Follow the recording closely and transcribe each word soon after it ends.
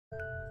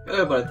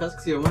Hello everybody,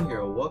 Task01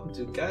 here. Welcome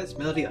to Guy's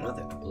Melody,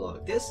 another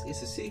epilogue. This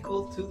is a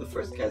sequel to the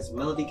first Guy's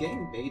Melody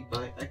game made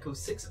by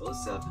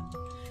Echo607.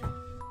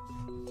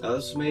 Now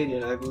this was made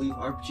in, I believe,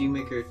 RPG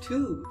Maker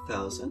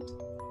 2000.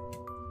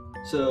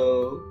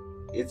 So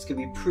it's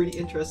gonna be pretty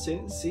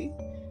interesting to see.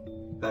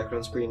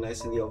 Background's pretty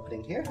nice in the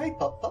opening here. Hi,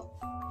 Pop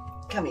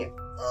Pop. Come here.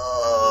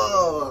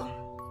 Oh,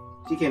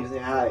 she came to say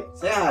hi.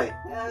 Say hi.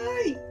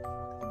 Hi.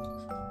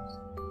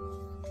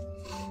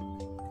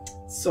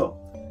 So.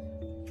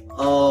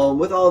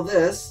 With all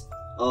this,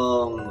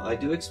 I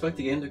do expect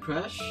the game to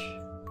crash.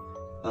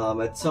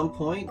 At some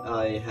point,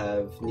 I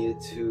have needed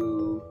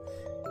to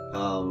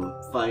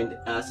find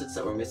assets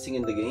that were missing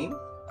in the game.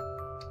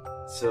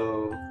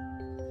 So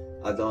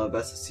I've done my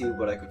best to see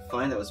what I could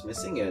find that was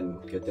missing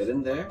and get that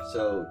in there.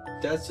 So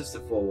that's just to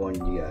forewarn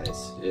you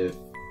guys. If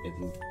it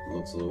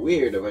looks a little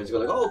weird, everybody's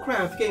going like, "Oh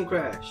crap, the game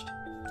crashed."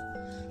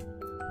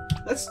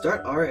 Let's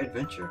start our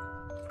adventure.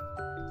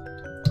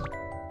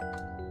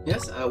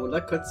 Yes, I would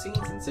like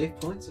cutscenes and save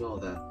points and all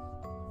that.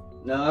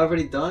 Now, I've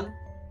already done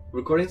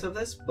recordings of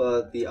this,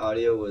 but the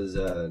audio was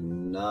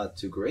not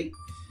too great.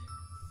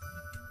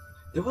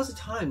 There was a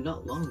time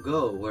not long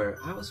ago where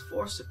I was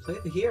forced to play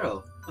the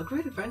hero, a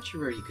great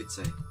adventurer you could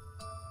say.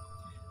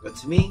 But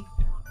to me,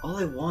 all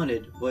I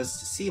wanted was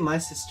to see my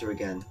sister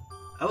again.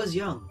 I was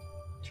young,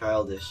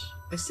 childish,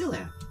 I still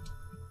am.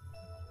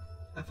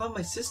 I found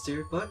my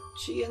sister, but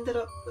she ended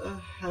up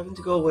having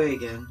to go away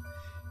again,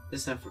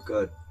 this time for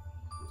good.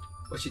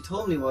 What she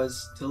told me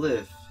was to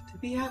live, to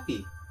be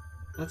happy.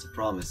 That's a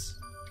promise.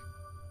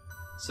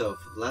 So,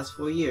 for the last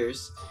 4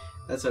 years,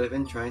 that's what I've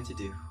been trying to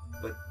do.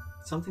 But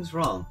something's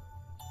wrong.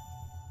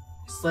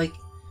 It's like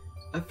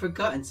I've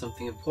forgotten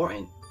something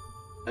important.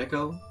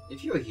 Echo,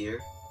 if you were here,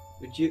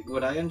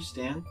 would I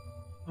understand?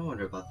 I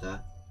wonder about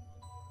that.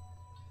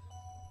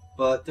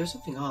 But there's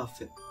something off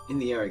in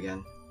the air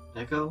again.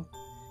 Echo,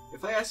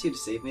 if I asked you to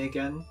save me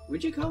again,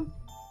 would you come?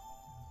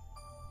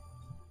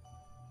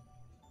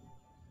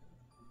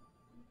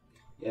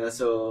 Yeah,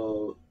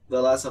 so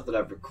the last stuff that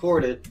I've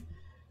recorded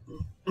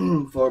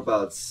for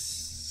about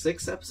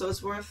 6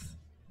 episodes worth.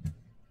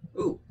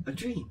 Ooh, a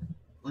dream.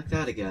 Like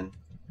that again.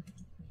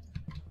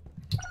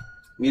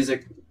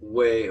 Music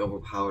way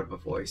overpowered my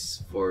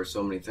voice for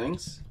so many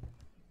things.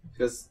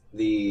 Because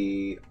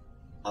the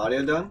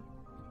audio done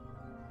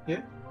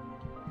here.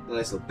 A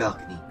nice little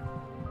balcony.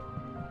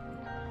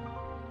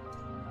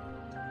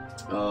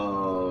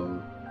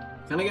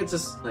 Kinda gets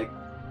just like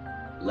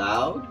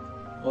loud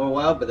for a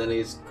while, but then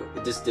it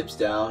just dips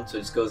down, so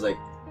it just goes like,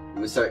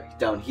 we start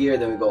down here,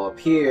 then we go up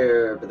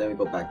here, but then we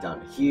go back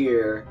down to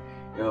here.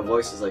 You know, my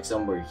voice is like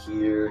somewhere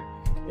here,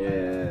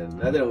 and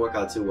that didn't work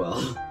out too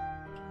well.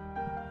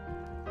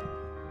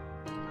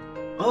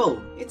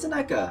 Oh, it's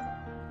Aneka.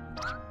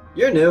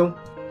 You're new.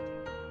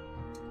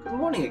 Good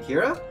morning,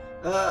 Akira.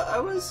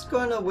 I was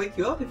gonna wake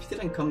you up if you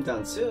didn't come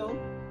down soon.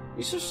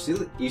 You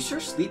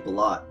sure sleep a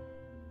lot.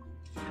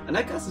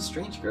 Aneka's a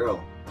strange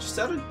girl.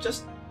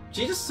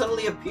 She just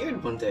suddenly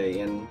appeared one day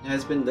and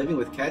has been living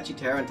with Kachi,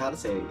 Tara, and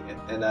Tadase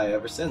and I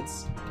ever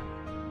since.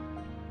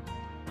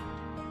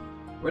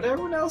 Where'd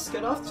everyone else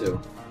get off to?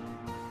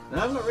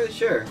 I'm not really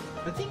sure.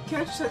 I think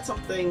Kachi said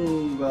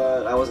something,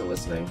 but I wasn't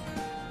listening.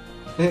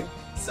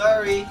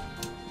 Sorry.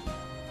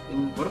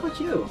 And what about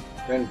you?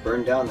 Going to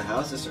burn down the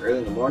house this early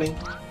in the morning?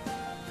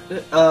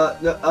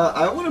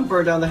 I wouldn't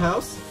burn down the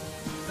house.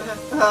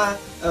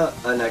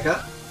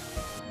 Aneka.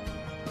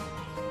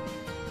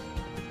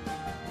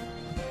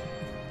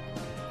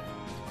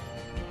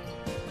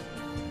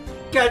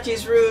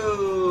 Kachi's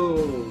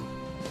room!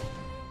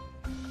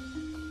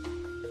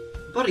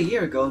 About a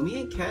year ago,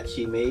 me and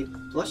Kachi made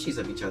plushies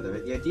of each other.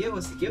 The idea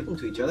was to give them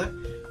to each other,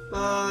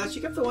 but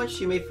she kept the one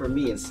she made for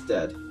me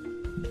instead.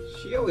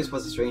 She always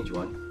was a strange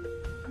one.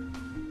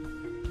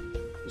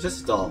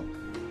 Just a doll.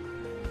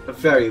 A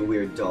very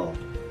weird doll.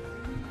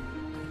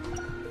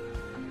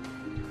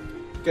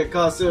 Get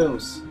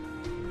costumes!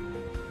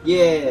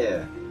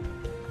 Yeah!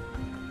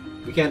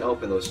 We can't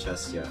open those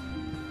chests yet.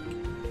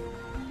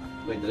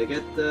 Wait, did I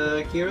get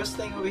the Kira's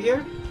thing over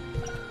here?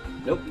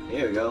 Nope,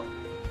 here we go.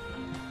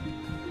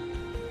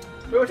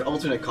 Pretty much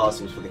alternate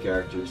costumes for the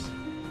characters.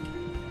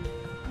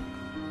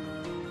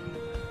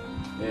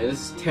 And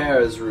this is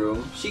Tara's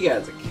room. She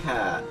gets a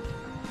cat.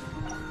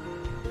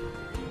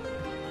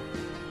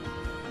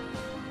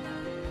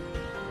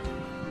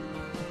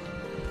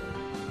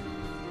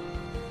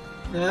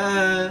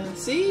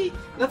 See?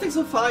 Nothing's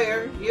on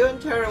fire. You and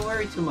Tara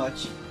worry too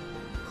much.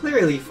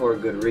 Clearly for a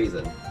good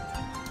reason.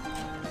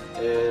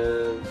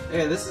 And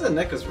hey, this is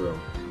Aneka's room.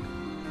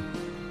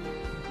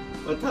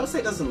 But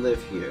Tadase doesn't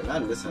live here,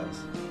 not in this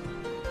house.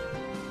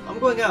 I'm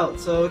going out,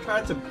 so try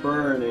not to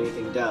burn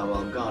anything down while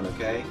I'm gone,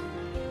 okay?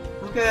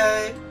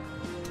 Okay.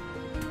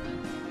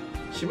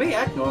 She may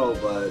act normal,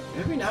 but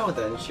every now and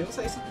then she'll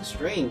say something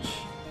strange.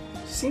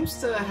 She seems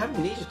to have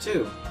amnesia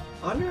too.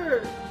 I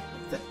wonder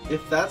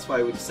if that's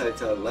why we decided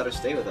to let her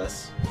stay with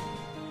us.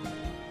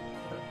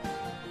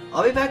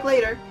 I'll be back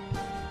later.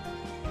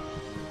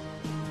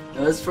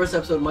 Now this first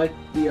episode might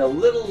be a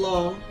little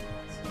long,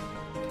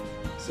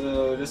 so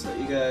So just let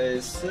you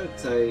guys know,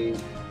 'cause I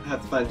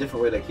have to find a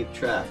different way to keep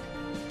track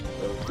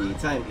of the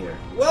time here.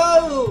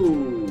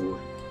 Whoa!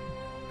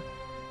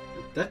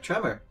 That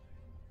tremor.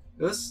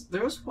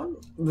 There was one.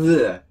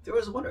 Bleh, there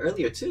was one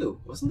earlier too,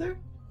 wasn't there?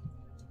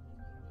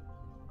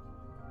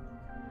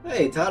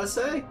 Hey,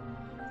 Tadase.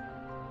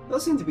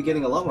 Those seem to be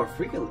getting a lot more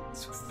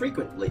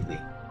frequent lately.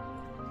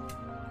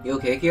 You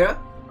okay, Kira?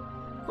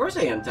 Of course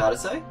I am,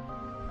 Tadase.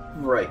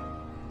 Right.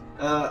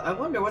 I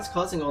wonder what's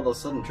causing all those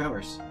sudden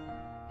tremors.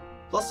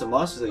 Plus the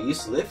monsters that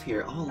used to live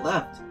here all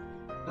left.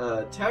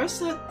 Tara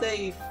said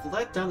they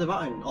fled down the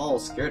mountain all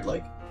scared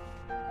like.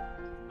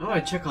 I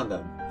want to check on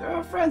them. They're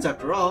our friends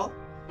after all.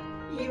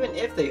 Even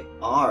if they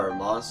are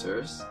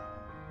monsters,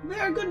 they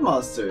are good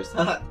monsters.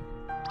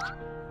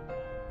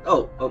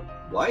 Oh,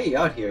 why are you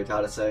out here,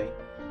 Tadase?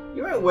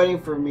 You weren't waiting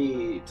for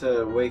me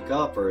to wake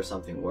up or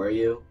something, were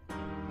you?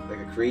 Like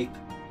a creep?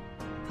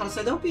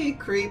 Tadase, don't be a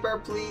creeper,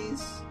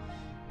 please.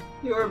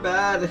 You were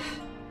bad.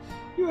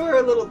 You were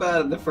a little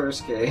bad in the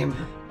first game.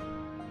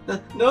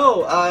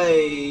 No, no?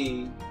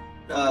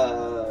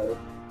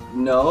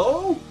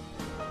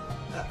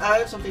 I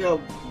have something I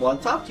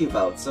want to talk to you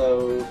about,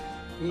 so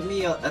meet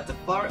me at the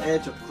far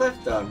edge of the cliff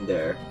down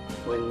there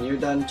when you're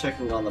done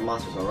checking on the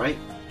monsters, alright?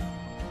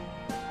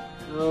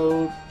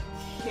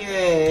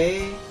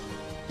 Okay.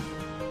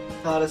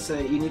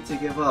 Tadase, you need to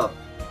give up.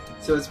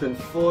 So it's been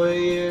 4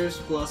 years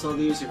plus all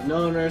the years you've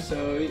known her,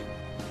 so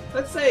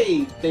let's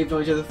say they've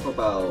known each other for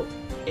about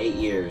 8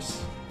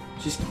 years.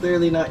 She's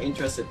clearly not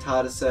interested,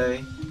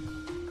 Tadase.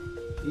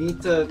 You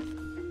need to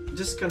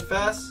just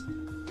confess.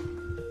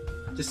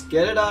 Just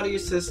get it out of your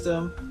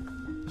system.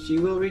 She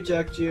will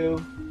reject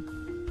you.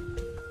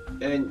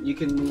 And you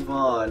can move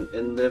on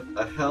and live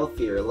a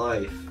healthier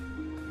life.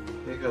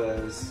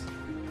 Because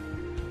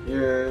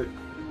you're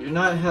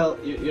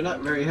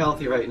not very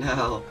healthy right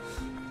now.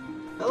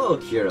 Hello,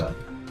 Kira.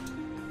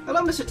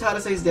 Hello, Mr.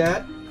 Tadase's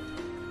dad.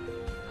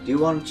 Do you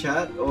want to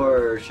chat,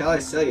 or shall I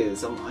sell you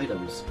some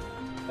items?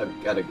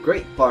 I've got a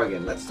great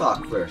bargain. Let's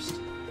talk first.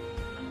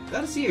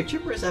 Glad to see you're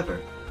chipper as ever.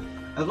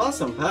 I've lost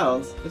some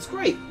pounds. It's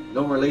great.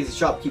 No more lazy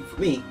shopkeep for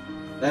me.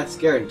 That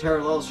scared and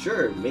terror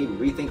sure made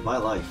me rethink my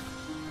life.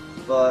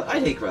 But I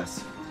take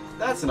rest.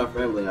 That's enough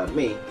rambling on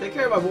me. Take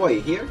care of my boy,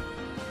 you hear?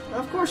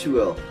 Of course you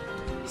will.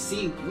 You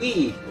see,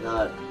 we,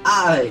 not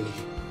I.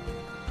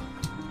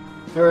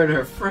 Her and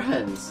her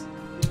friends.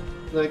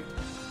 Like,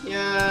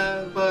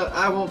 yeah, but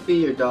I won't be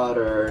your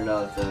daughter or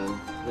nothing.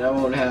 That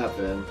won't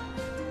happen.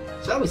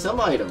 Sell me some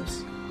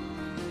items.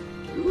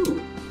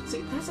 Ooh,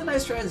 see, that's a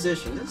nice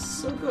transition. This is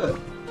so good.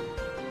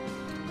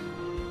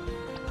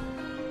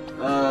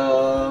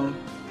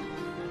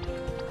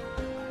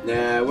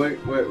 Nah, we're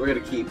gonna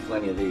keep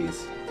plenty of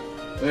these.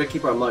 We're gonna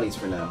keep our monies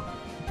for now,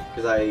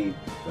 because I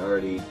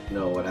already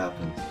know what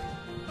happened.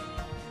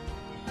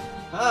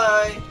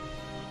 Hi!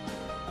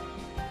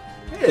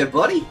 Hey there,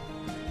 buddy!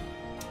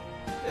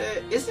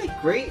 Isn't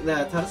it great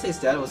that Tadase's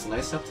dad was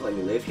nice enough to let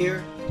me live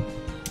here?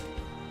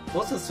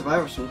 Most of the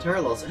survivors from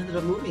Terralals ended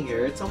up moving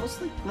here. It's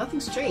almost like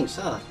nothing's changed,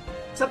 huh?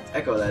 Except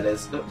Echo, that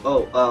is.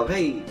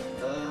 Hey,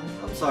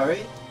 I'm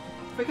sorry.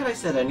 Forget I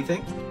said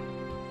anything.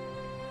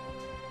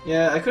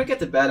 Yeah, I couldn't get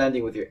the bad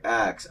ending with your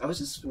axe. I was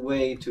just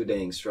way too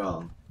dang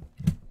strong.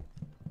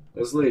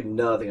 There's literally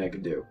nothing I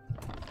could do.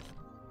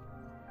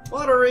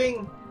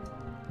 Watering!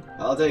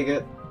 I'll take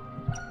it.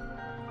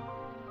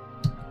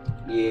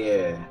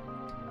 Yeah.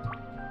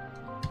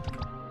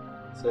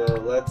 So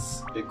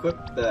let's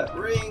equip that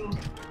ring.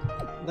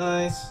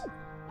 Nice.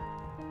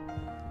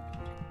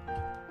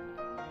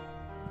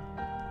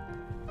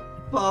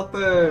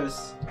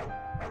 Poppers!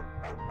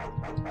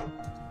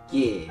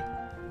 Yeah.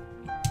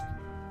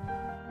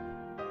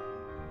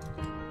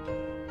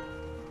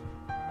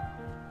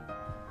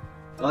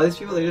 All these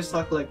people, they just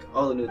talk like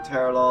all the new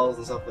Terralals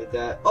and stuff like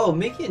that. Oh,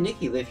 Mickey and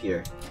Nikki live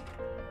here.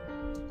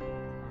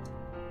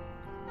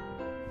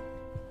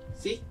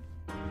 See?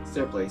 It's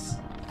their place.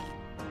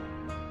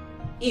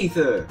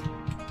 Ether!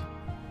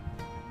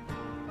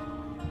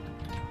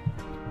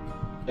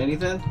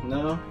 Anything?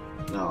 No?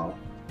 No.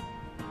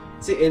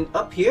 See, and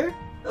up here,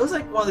 that was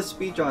like one of the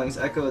speed drawings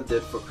Echo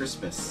did for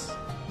Christmas.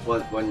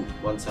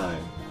 One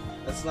time.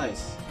 That's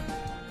nice.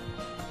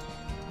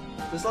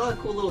 There's a lot of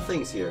cool little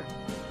things here.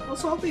 I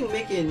was hoping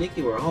Mickey and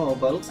Nikki were home,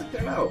 but it looks like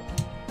they're out.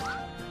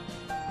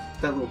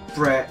 That little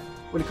brat.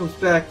 When he comes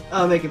back,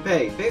 I'll make him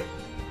pay. Pay?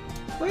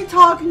 What are you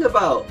talking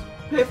about?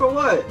 Pay for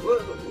what?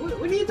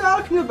 What are you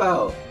talking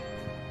about?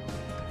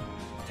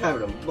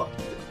 Tavern.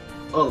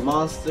 Oh, the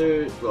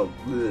monsters. Well,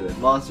 the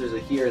monsters are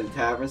here in the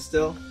tavern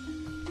still.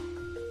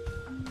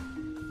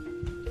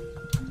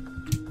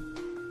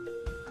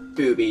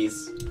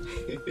 Boobies.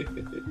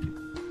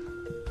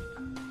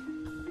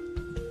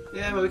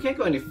 Yeah, but we can't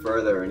go any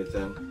further or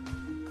anything.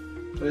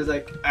 But it's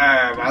like,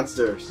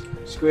 monsters,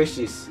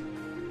 squishies.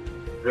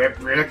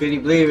 Can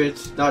you believe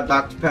it? Not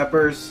Dr.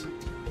 Pepper's.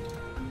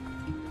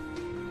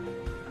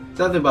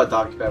 Something about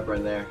Dr. Pepper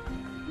in there.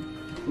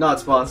 Not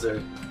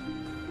sponsored.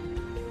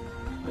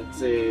 Let's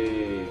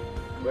see.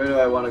 Where do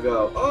I want to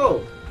go?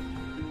 Oh!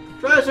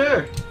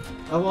 Treasure!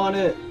 I want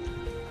it.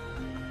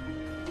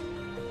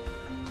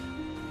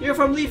 You're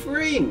from Leaf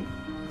Green!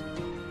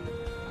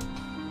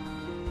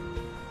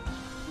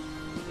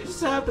 It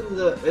just happened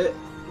that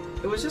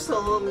it was just a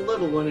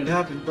little when it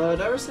happened,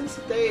 but ever since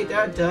the day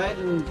Dad died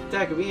and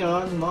Dad got me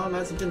on, Mom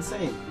hasn't been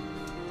sane.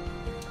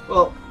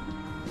 Well,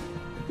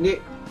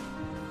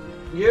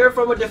 you're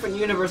from a different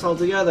universe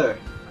altogether.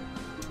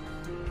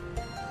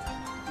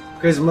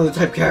 Crazy mother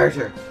type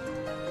character.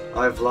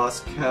 I've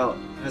lost count.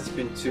 Has it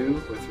been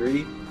 2 or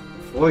 3 or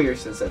 4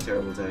 years since that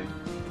terrible day?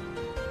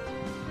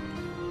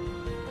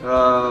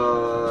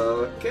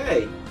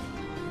 Okay.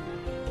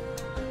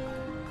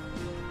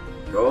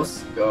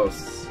 Ghosts,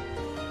 ghosts.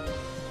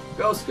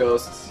 Ghosts,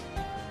 ghosts.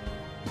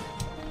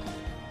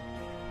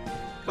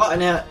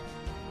 Cotton Hat.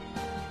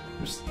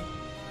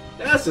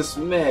 That's just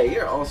May.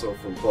 You're also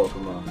from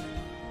Pokemon.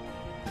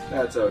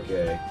 That's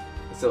okay.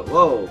 So,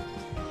 whoa.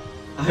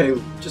 I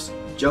just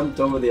jumped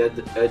over the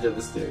edge of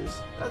the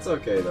stairs. That's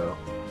okay though.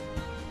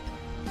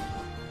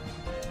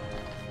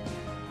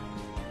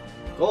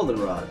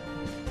 Goldenrod.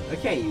 I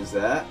can't use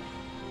that.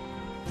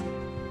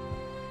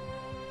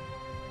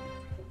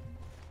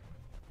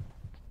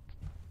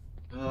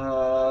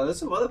 There's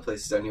some other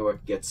places down here where I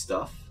can get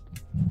stuff.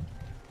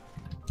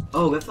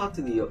 Oh, let's talk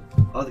to the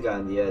other guy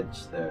on the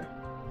edge there.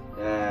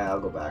 Yeah,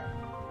 I'll go back.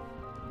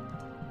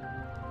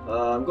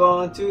 I'm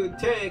going to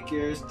take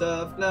your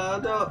stuff now.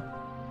 Don't.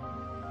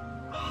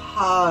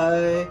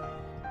 Hi.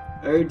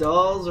 Are you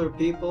dolls or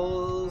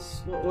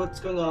peoples? What's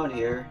going on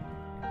here?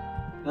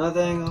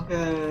 Nothing?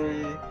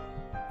 Okay.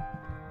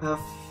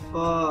 Have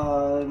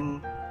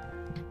fun.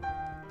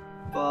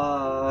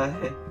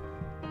 Bye.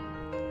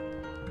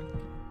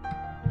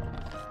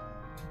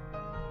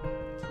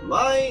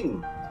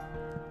 Mine!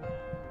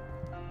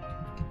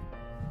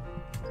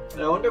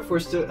 I wonder if we're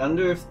still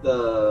under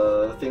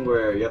the thing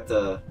where you have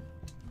to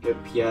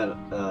get piano,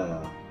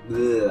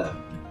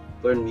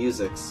 learn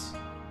musics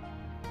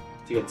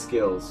to get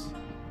skills.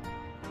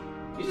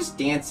 You're just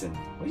dancing.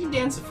 What are you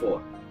dancing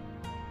for?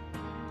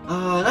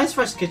 Nice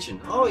fresh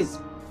kitchen. Always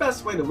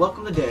best way to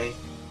welcome the day.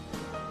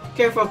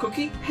 Care for a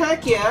cookie?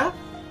 Heck yeah!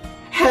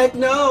 Heck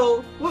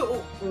no!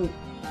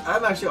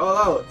 I'm actually all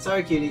out.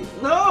 Sorry, cutie.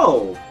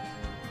 No!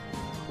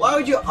 Why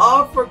would you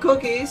offer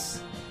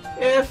cookies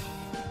if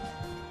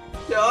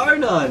there are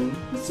none?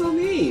 It's so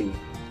mean.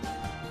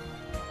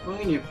 Go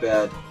in your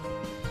bed.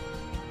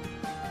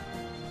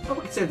 Hope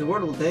I can save the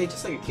world all day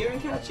just like a Kira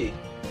and Kachi.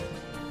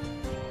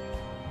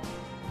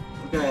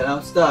 Okay, and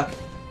I'm stuck.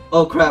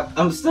 Oh crap,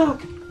 I'm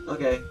stuck.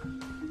 Okay.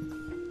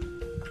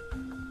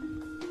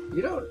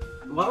 You don't.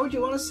 Why would you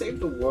want to save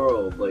the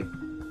world? Like,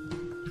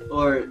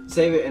 or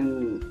save it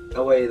in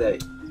a way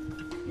that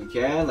you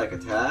can, like a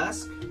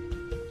task?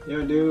 You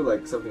know, do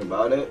like something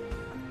about it,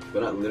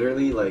 but not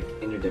literally like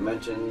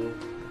interdimension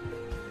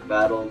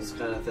battles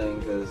kind of thing.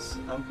 Because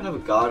I'm kind of a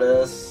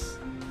goddess,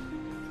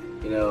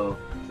 you know,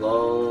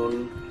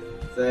 clone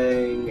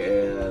thing,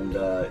 and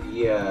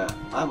yeah,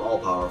 I'm all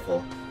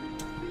powerful.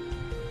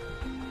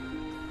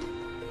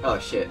 Oh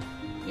shit,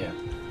 yeah.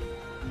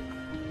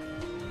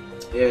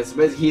 Yeah, so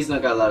basically he's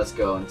not gonna let us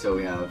go until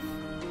we have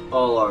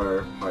all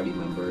our party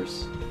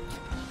members.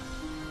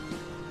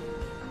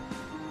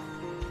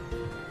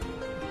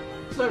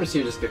 So I'm just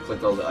here just to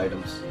collect all the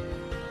items.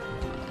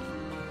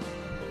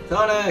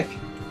 Tonic!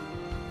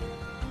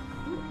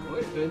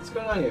 What's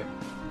going on here?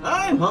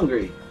 I'm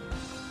hungry!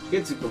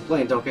 Kids who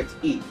complain don't get to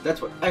eat.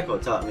 That's what Echo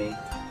taught me.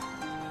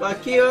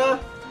 But Kira,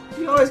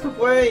 you always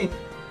complain!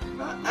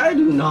 I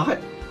do not.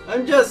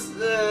 I'm just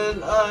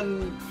an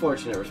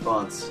unfortunate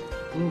response.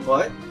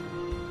 What?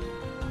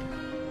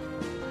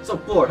 So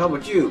bored, how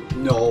about you?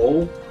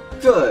 No.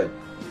 Good.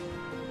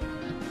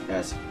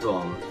 That's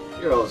dumb.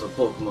 You're also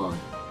Pokemon.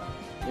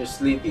 You're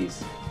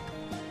sleepies.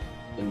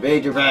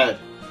 Invade your bed.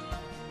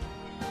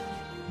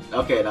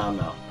 Okay, now I'm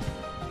out.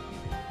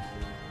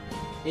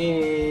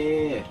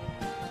 Yeah.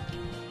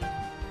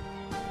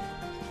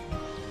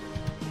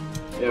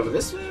 Yeah, but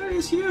this area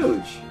is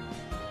huge.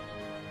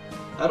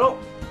 I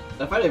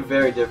find it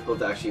very difficult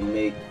to actually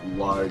make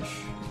large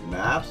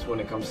maps when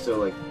it comes to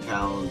like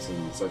towns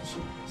and such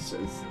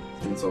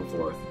and so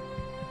forth.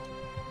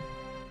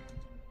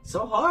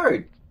 So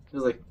hard.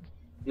 It's like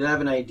you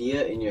have an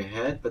idea in your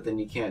head, but then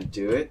you can't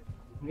do it.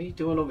 What are you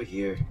doing over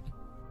here?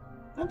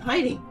 I'm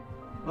hiding.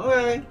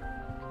 Okay.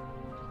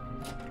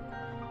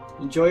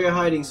 Enjoy your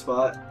hiding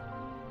spot.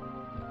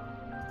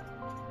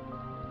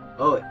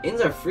 Oh, inns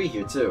are free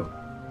here too.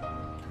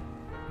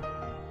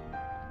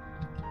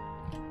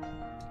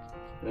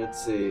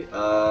 Let's see.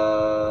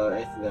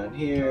 Anything down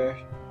here?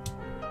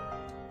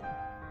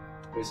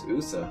 There's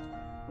Usa.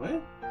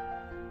 What?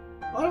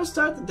 I want to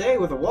start the day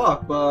with a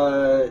walk,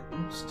 but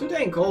it's too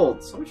dang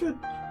cold. So we should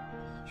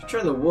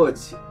turn the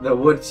world's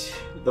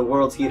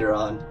heater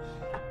on.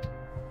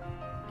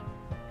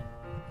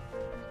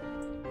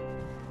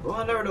 Oh,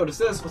 I never noticed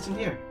this. What's in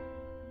here?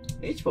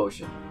 H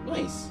potion.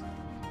 Nice.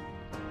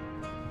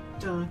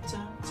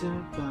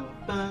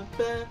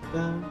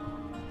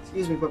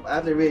 Excuse me, but I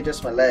have to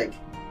readjust my leg.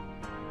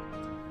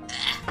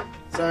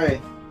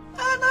 Sorry.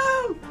 Oh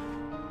no!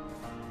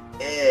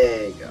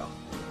 There you go.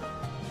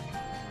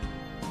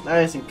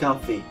 Nice and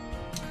comfy.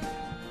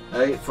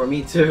 Alright, for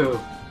me too.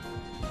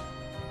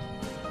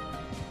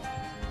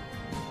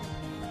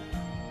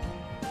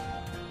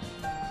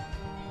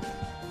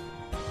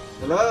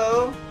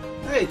 Hello?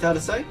 Hey,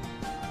 Tadasai.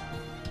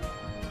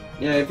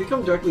 Yeah, if you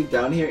come directly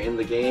down here in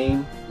the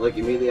game, like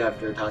immediately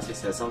after Tadasai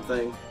says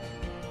something,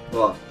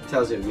 well, he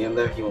tells you to be in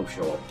there, he won't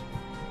show up.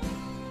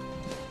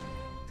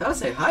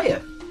 Tadasai,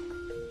 hiya!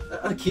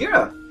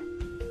 Akira!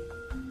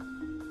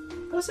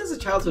 Tadasai's a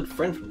childhood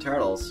friend from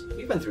Turtles.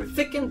 We've been through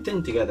thick and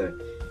thin together,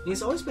 and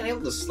he's always been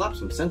able to slap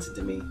some sense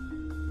into me.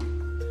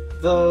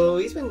 Though,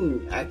 he's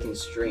been acting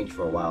strange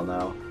for a while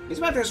now. He's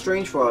been acting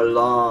strange for a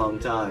long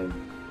time.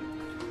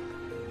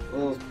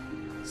 Well,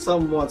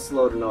 somewhat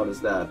slow to notice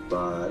that,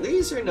 but at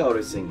least you're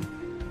noticing.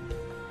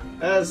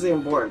 That's the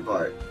important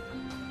part.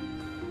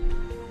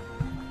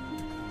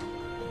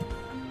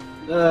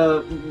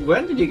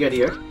 When did you get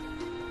here?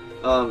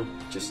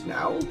 Just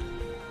now?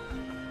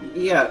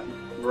 Yeah,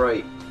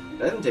 right.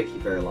 That didn't take you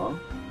very long.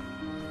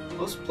 I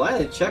was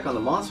planning to check on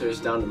the monsters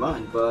down the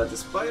mountain, but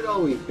despite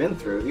all we've been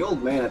through, the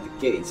old man at the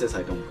gate insists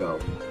I don't go.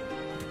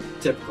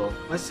 Typical.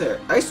 I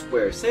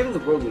swear, saving the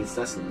world means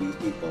nothing to these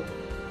people.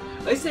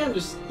 I say I'm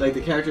just, like,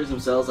 the characters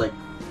themselves, like,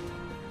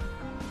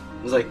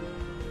 it's like,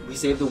 we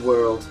saved the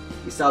world,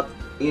 we stopped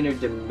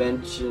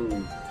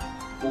interdimension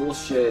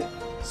bullshit,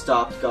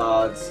 stopped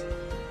gods,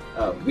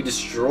 we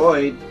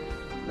destroyed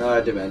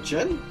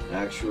dimension,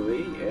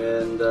 actually,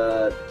 and,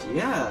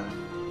 yeah,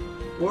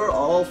 we're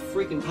all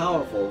freaking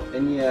powerful,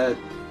 and yet,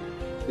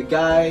 the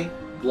guy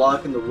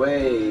blocking the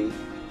way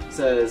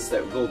says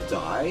that we'll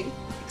die?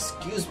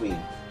 Excuse me,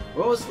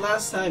 when was the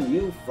last time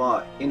you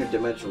fought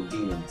interdimensional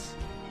demons?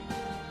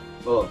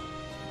 Well,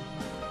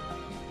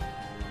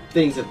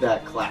 things of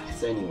that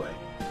class, anyway.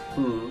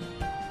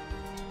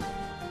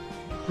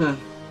 Huh.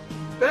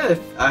 Bet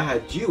if I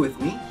had you with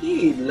me,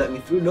 he'd let me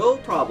through no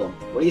problem.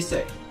 What do you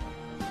say?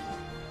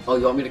 Oh,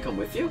 you want me to come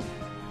with you?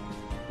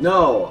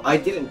 No, I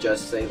didn't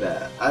just say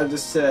that. I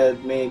just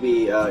said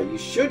maybe you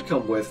should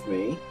come with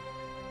me,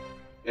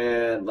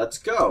 and let's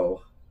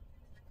go.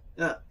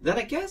 Then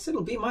I guess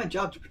it'll be my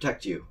job to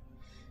protect you.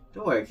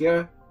 Don't worry,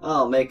 Kira.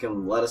 I'll make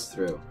him let us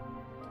through.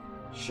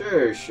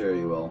 Sure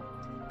you will.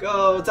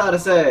 Go,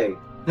 Tadasai!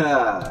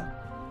 Ha!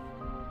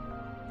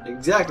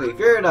 Exactly,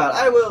 fear not,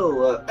 I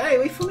will! Hey,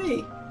 wait for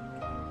me!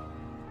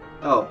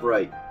 Oh,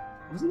 right.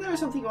 Wasn't there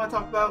something you want to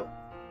talk about?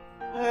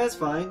 It's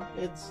fine.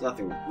 It's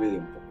nothing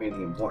really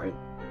anything important.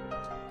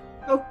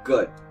 Oh,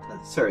 good.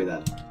 Let's hurry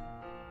then.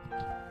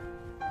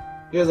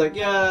 He was like,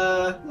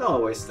 yeah,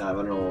 don't waste time.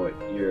 I don't know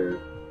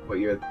what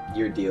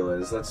your deal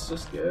is. Let's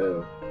just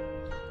go.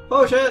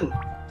 Potion!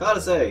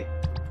 Tadasai!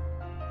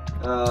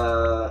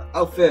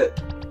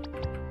 Outfit.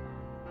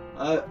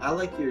 I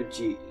like your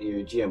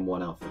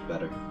GM1 outfit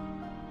better.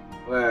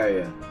 Where are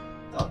you?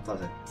 Oh,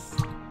 Tadasai.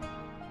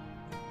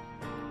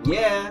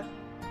 Yeah.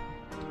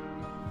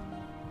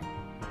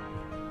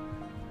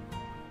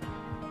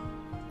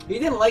 He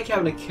didn't like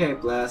having a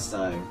cape last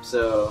time,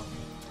 so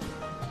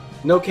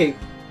no cape.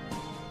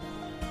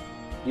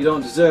 You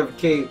don't deserve a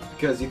cape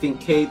because you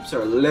think capes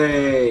are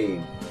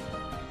lame.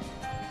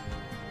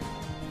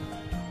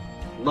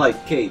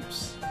 Like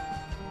capes.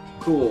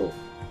 Cool.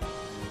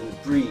 In the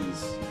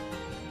breeze.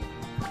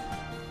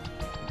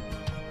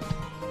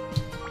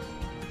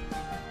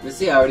 You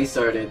see, I already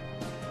started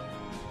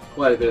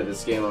quite a bit of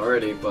this game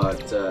already,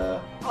 but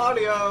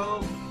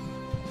audio!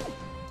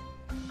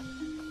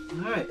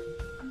 Alright,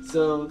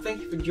 so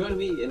thank you for joining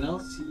me, and I'll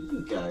see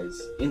you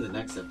guys in the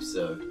next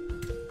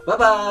episode. Bye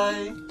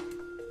bye!